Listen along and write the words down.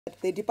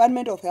The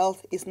Department of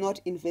Health is not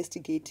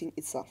investigating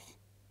itself.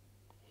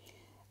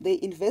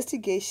 The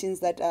investigations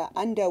that are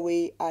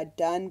underway are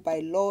done by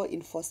law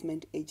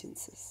enforcement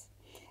agencies,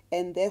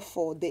 and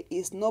therefore there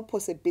is no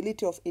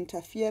possibility of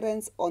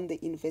interference on the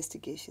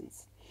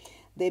investigations.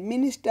 The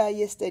minister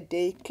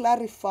yesterday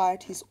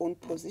clarified his own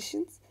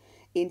positions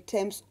in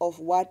terms of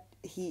what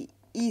he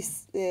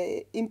is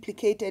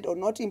implicated or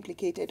not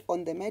implicated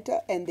on the matter,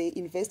 and the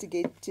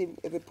investigative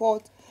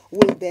report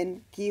will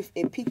then give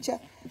a picture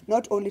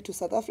not only to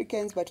South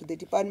Africans but to the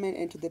department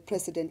and to the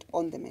president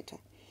on the matter.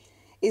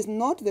 It's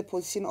not the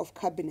position of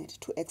cabinet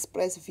to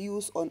express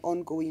views on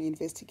ongoing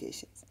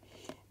investigations.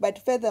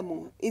 But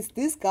furthermore, it's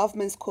this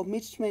government's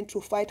commitment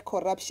to fight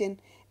corruption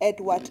at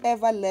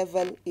whatever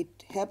level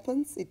it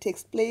happens, it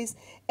takes place,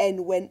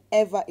 and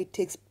whenever it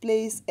takes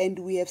place. And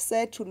we have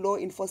said to law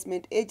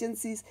enforcement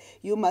agencies,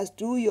 you must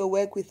do your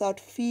work without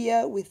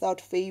fear,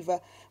 without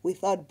favor,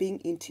 without being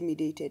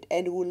intimidated.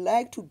 And we would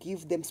like to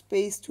give them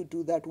space to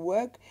do that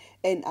work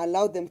and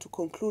allow them to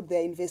conclude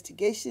their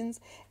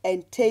investigations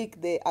and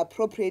take the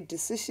appropriate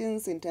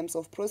decisions in terms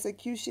of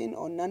prosecution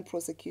or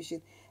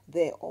non-prosecution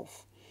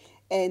thereof.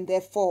 And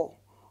therefore,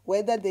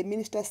 whether the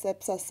minister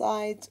steps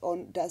aside or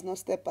does not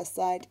step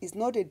aside is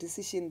not a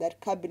decision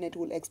that cabinet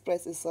will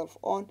express itself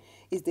on.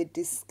 It's the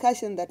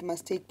discussion that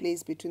must take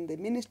place between the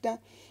minister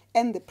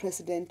and the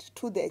president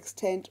to the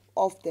extent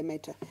of the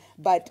matter.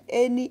 But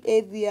any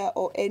area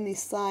or any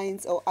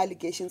signs or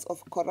allegations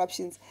of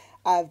corruptions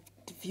are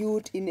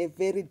viewed in a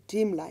very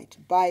dim light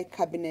by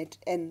cabinet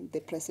and the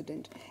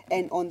president.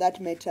 And on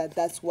that matter,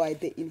 that's why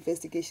the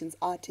investigations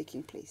are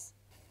taking place.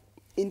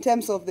 In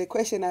terms of the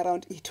question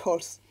around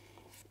e-tolls,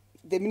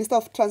 the Minister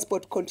of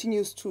Transport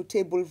continues to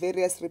table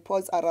various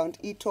reports around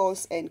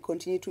e-tolls and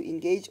continue to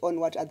engage on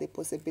what are the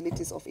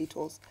possibilities of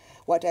e-tolls.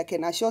 What I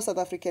can assure South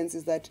Africans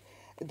is that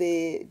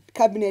the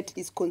cabinet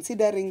is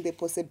considering the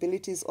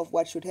possibilities of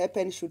what should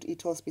happen should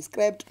e-tolls be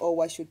scrapped, or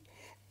what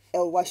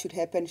should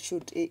happen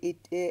should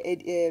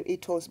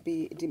e-tolls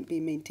be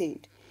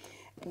maintained.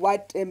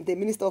 What the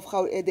Minister of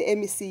the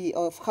MEC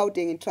of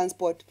Gauteng and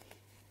Transport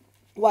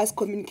was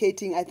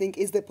communicating, I think,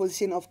 is the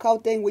position of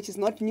Gauteng, which is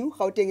not new.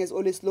 Gauteng has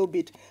always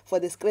lobbied for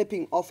the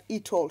scrapping of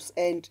e-tolls,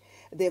 and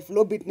they've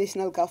lobbied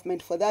national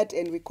government for that,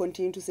 and we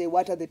continue to say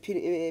what are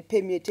the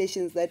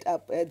permutations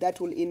that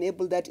will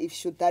enable that, if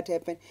should that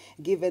happen,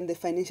 given the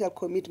financial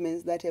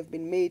commitments that have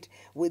been made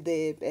with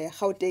the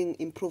Gauteng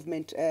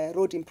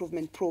road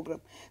improvement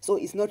program. So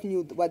it's not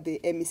new what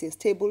the MEC has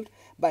tabled,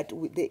 but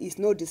there is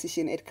no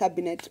decision at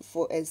cabinet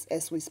for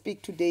as we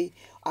speak today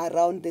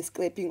around the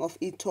scrapping of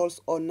e-tolls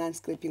or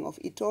non-scrapping of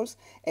e-tolls,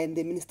 and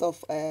the Minister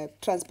of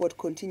Transport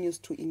continues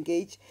to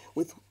engage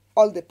with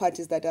all the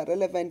parties that are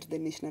relevant, the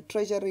National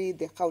Treasury,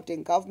 the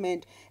Gauteng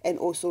government, and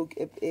also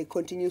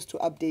continues to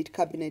update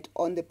cabinet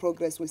on the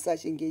progress with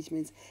such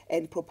engagements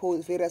and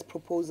propose various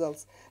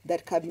proposals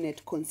that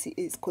cabinet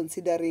is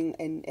considering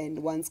and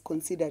once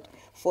considered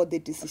for the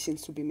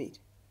decisions to be made.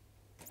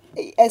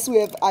 As we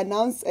have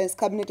announced, as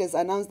cabinet has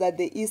announced, that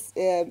there is,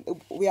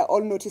 we are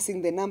all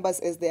noticing the numbers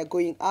as they are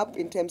going up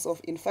in terms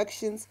of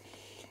infections,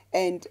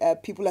 and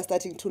people are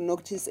starting to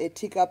notice a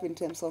tick up in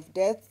terms of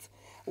deaths.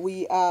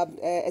 We are,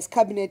 as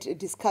cabinet,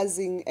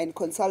 discussing and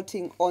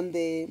consulting on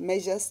the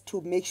measures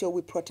to make sure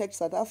we protect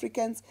South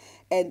Africans,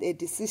 and a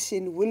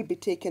decision will be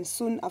taken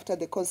soon after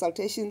the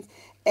consultations,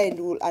 and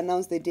will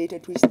announce the date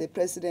at which the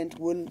president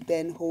will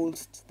then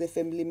host the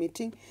family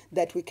meeting,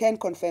 that we can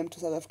confirm to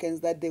South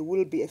Africans that there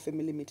will be a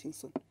family meeting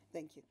soon.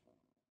 Thank you.